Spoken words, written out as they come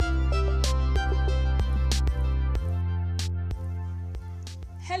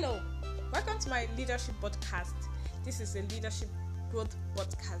Hello, welcome to my leadership podcast. This is a leadership growth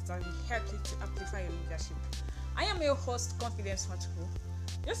podcast that will help you to amplify your leadership. I am your host, Confidence School.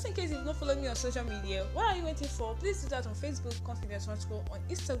 Just in case you've not followed me on social media, what are you waiting for? Please do that on Facebook, Confidence School, on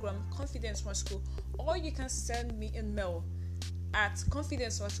Instagram, Confidence School, or you can send me a mail at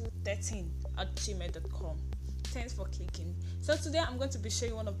confidenceschool13@gmail.com. Thanks for clicking. So today I'm going to be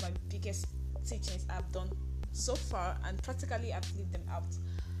sharing one of my biggest teachings I've done so far, and practically I've lived them out.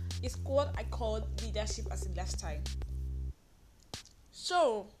 It's what I call leadership as a lifestyle.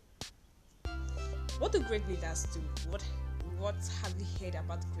 So, what do great leaders do? What have you heard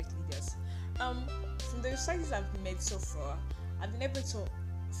about great leaders? From the researches I've made so far, I've been able to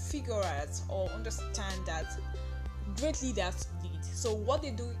figure out or understand that great leaders lead. So what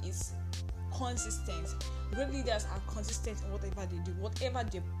they do is consistent. Great leaders are consistent in whatever they do. Whatever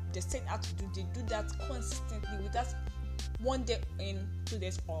they set out to do, they do that consistently without 1 day in, 2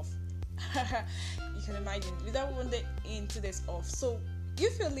 days off. You can imagine, without 1 day in, 2 days off. So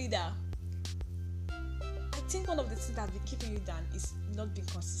if you're a leader, I think one of the things that will be keeping you down is not being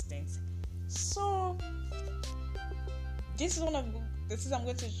consistent. So this is one of the things I'm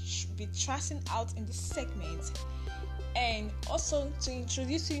going to be tracing out in this segment, and also to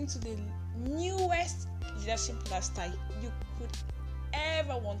introduce you into the newest leadership lifestyle you could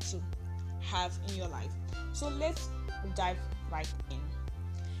ever want to have in your life. So let's dive right in.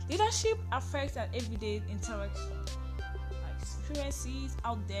 Leadership affects our everyday interaction, like experiences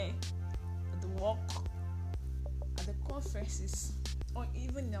out there, at the work, at the conferences, or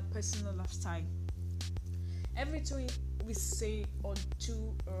even in our personal lifestyle. Everything we say or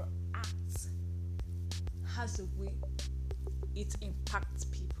do or act has a way it impacts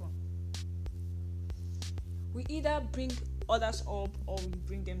people. We either bring others up or we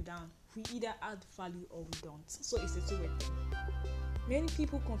bring them down. We either add value or we don't. So it's a two-way thing. Many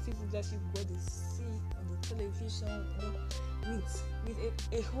people confuse leadership with what they see on the television, with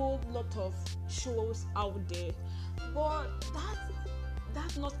a whole lot of shows out there. But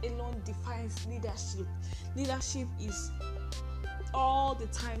that not alone defines leadership. Leadership is all the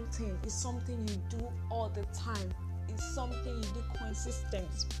time thing. It's something you do all the time. It's something you do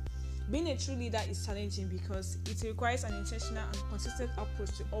consistent. Being a true leader is challenging because it requires an intentional and consistent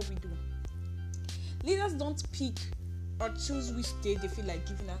approach to all we do. Leaders don't pick or choose which day they feel like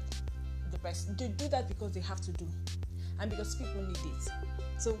giving out the best. They do that because they have to do, and because people need it.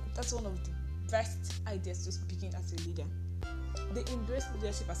 So that's one of the best ideas to begin as a leader. They embrace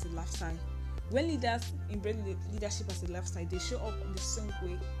leadership as a lifestyle. When leaders embrace leadership as a lifestyle, they show up in the same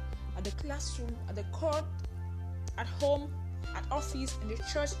way at the classroom, at the court, at home, at office, in the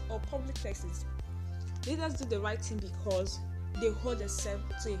church or public places. Leaders do the right thing because they hold themselves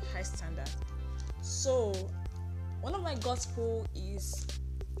to a high standard. So, one of my gospel is,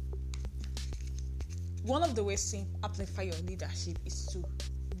 one of the ways to amplify your leadership is to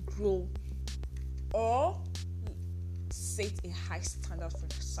grow or set a high standard for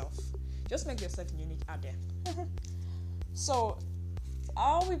yourself. Just make yourself unique out there. So,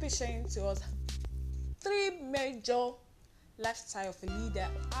 I will be sharing to us 3 major lifestyle of a leader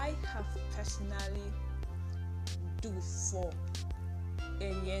I have personally do for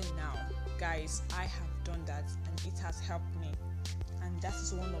a year now. Guys, I have done that and it has helped me, and that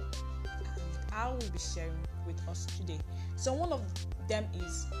is one of I will be sharing with us today. So one of them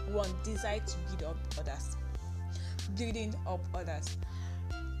is one, desire to building up others.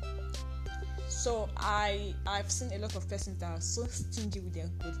 So I've seen a lot of persons that are so stingy with their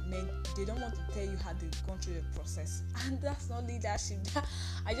good men. They don't want to tell you how they've gone through the process, and that's not leadership.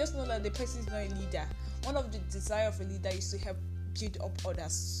 I just know that the person is not a leader. One of the desire of a leader is to help build up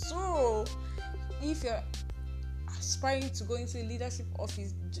others. So if you're aspiring to go into a leadership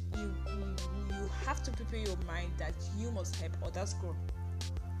office, you have to prepare your mind that you must help others grow.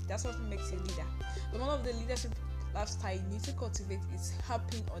 That's what makes you a leader. But one of the leadership lifestyle you need to cultivate is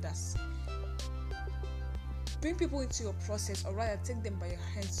helping others. Bring people into your process, or rather take them by your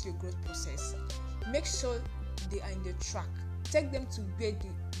hands to your growth process. Make sure they are in the track. Take them to where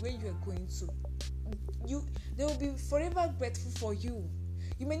you are going to. They will be forever grateful for you.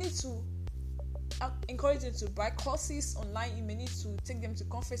 You may need to encourage them to buy courses online. You may need to take them to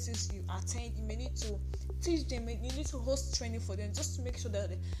conferences you attend. You may need to teach them. You need to host training for them, just to make sure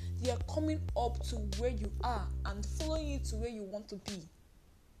that they are coming up to where you are and following you to where you want to be.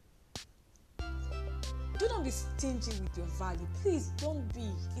 Do not be stingy with your value. Please don't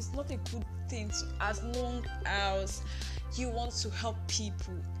be. It's not a good thing as long as you want to help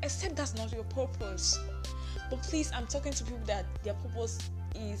people, except that's not your purpose. But please, I'm talking to people that their purpose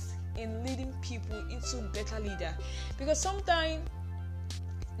is in leading people into better leader, because sometimes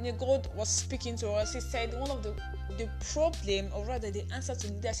God was speaking to us. He said one of the problem, or rather the answer to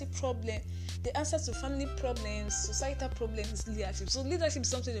leadership problem, the answer to family problems, societal problems is leadership. So leadership is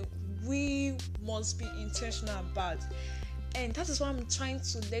something that we must be intentional about. And that is why I'm trying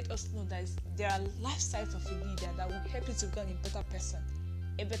to let us know that there are lifestyles of a leader that will help you to become a better person,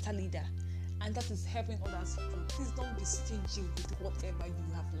 a better leader. And that is helping others grow. Please don't be stingy with whatever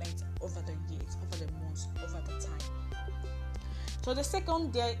you have learned over the years, over the months, over the time. So the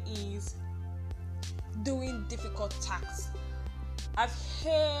second there is doing difficult tasks. I've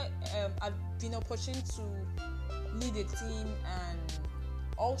been opportunity to lead a team and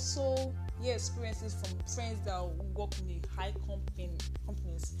also experiences from friends that work in a high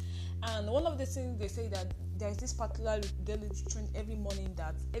companies. And one of the things they say that there's this particular daily trend every morning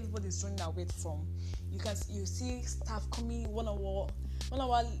that everybody's running away from. You see staff coming 1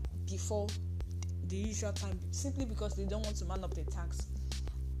 hour before the usual time simply because they don't want to man up their tasks.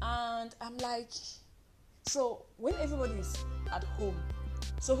 And I'm like, so when everybody is at home,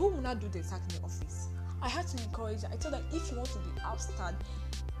 so who will not do the task in the office? I had to encourage. I told them, if you want to be outstanding,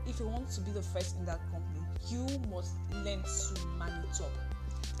 if you want to be the first in that company, you must learn to man it up.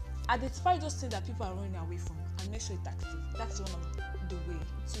 Identify those things that people are running away from and make sure it's active. That's one of the way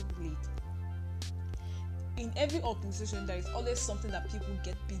to lead. In every organization, there is always something that people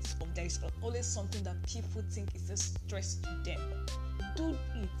get pissed off. There is always something that people think is a stress to them. Do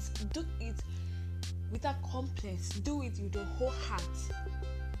it without complaints. Do it with your whole heart.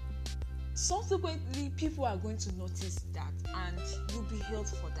 Subsequently, people are going to notice that and you'll be held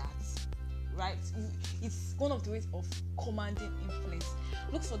for that, right? It's one of the ways of commanding influence.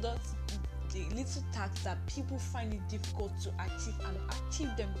 Look for the little tasks that people find it difficult to achieve and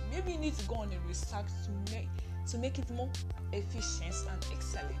achieve them. Maybe you need to go on a research to make it more efficient and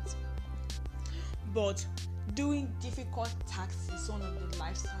excellent. But doing difficult tasks is one of the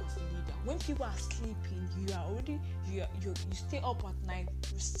lifestyles of a leader. When people are sleeping, you stay up at night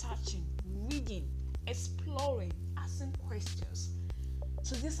researching, reading, exploring, asking questions.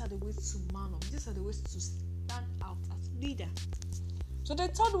 So these are the ways to man up. These are the ways to stand out as leader. So the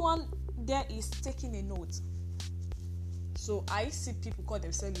third one there is taking a note. So I see people call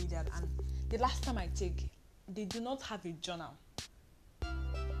themselves leaders, and the last time I checked, they do not have a journal.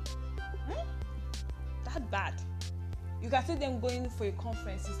 That bad. You can see them going for a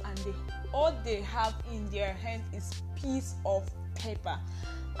conferences and all they have in their hand is piece of paper.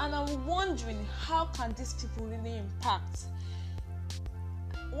 And I'm wondering, how can these people really impact?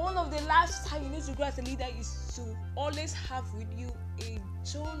 One of the lifestyles you need to grow as a leader is to always have with you a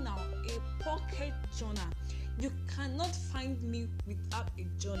journal, a pocket journal. You cannot find me without a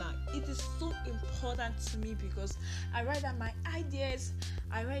journal. It is so important to me because I write down my ideas,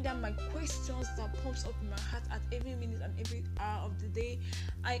 I write down my questions that pops up in my heart at every minute and every hour of the day.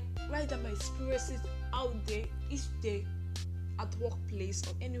 I write down my experiences out there each day at workplace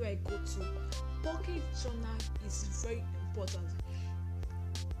or anywhere I go to. Pocket journal is very important.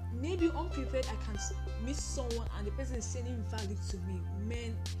 Maybe unprepared, I can meet someone and the person is saying value to me.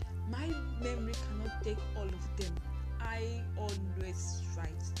 Man, my memory cannot take all of them. I always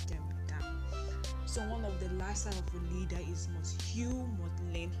write them down. So one of the lifestyle of a leader is you must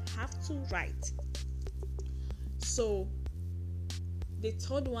learn how to write. So the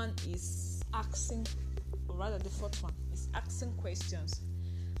third one is asking, or rather the fourth one is asking questions.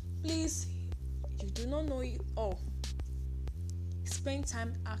 Please, you do not know it all. Spend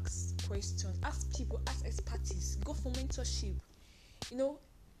time, ask questions, ask people, ask expertise, go for mentorship.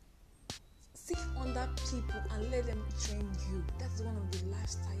 Seek under people and let them train you. That's one of the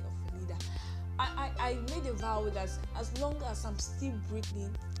lifestyle of a leader. I made a vow that as long as I'm still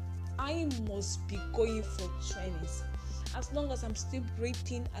breathing, I must be going for trainings. As long as I'm still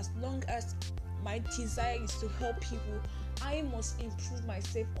breathing, as long as my desire is to help people, I must improve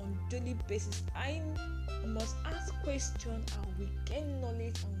myself on a daily basis. I must ask questions and we gain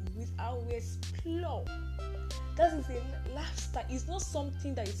knowledge and I will explore. That is a lifestyle. It's not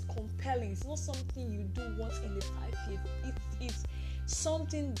something that is compelling. It's not something you do once in the 5 years. It is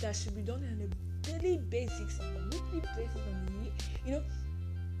something that should be done on a daily basis, on a weekly basis, on a year.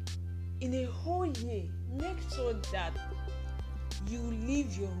 In a whole year, make sure that you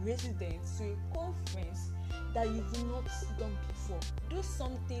leave your residence to a conference that you've not done before. Do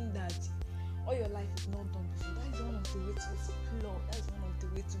something that all your life is not done before. That is one of the ways to explore. That is one of the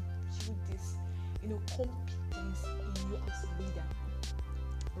ways to build this, competence in you as a leader.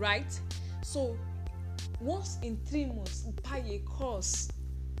 Right? So, once in 3 months, buy a course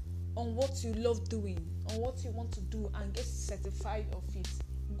on what you love doing, on what you want to do, and get certified of it.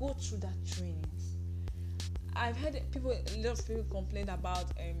 Go through that training. I've heard a lot of people complain about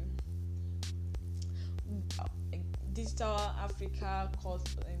digital Africa course.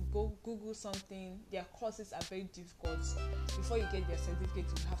 Go Google something. Their courses are very difficult. Before you get their certificate,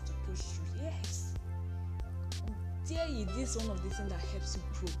 you have to push through. Yes, this is one of the things that helps you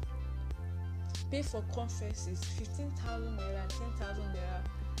grow. Pay for conferences, 15,000 naira, 10,000 naira,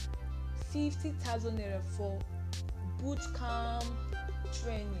 50,000 naira for boot camp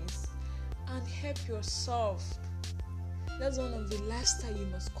trainings, and help yourself. That's one of the lifestyle you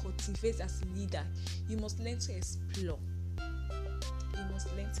must cultivate as a leader. You must learn to explore.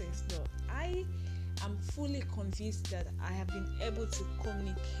 I am fully convinced that I have been able to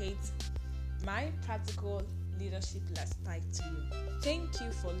communicate my practical leadership lifestyle to you. Thank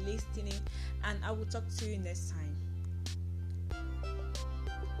you for listening, and I will talk to you next time.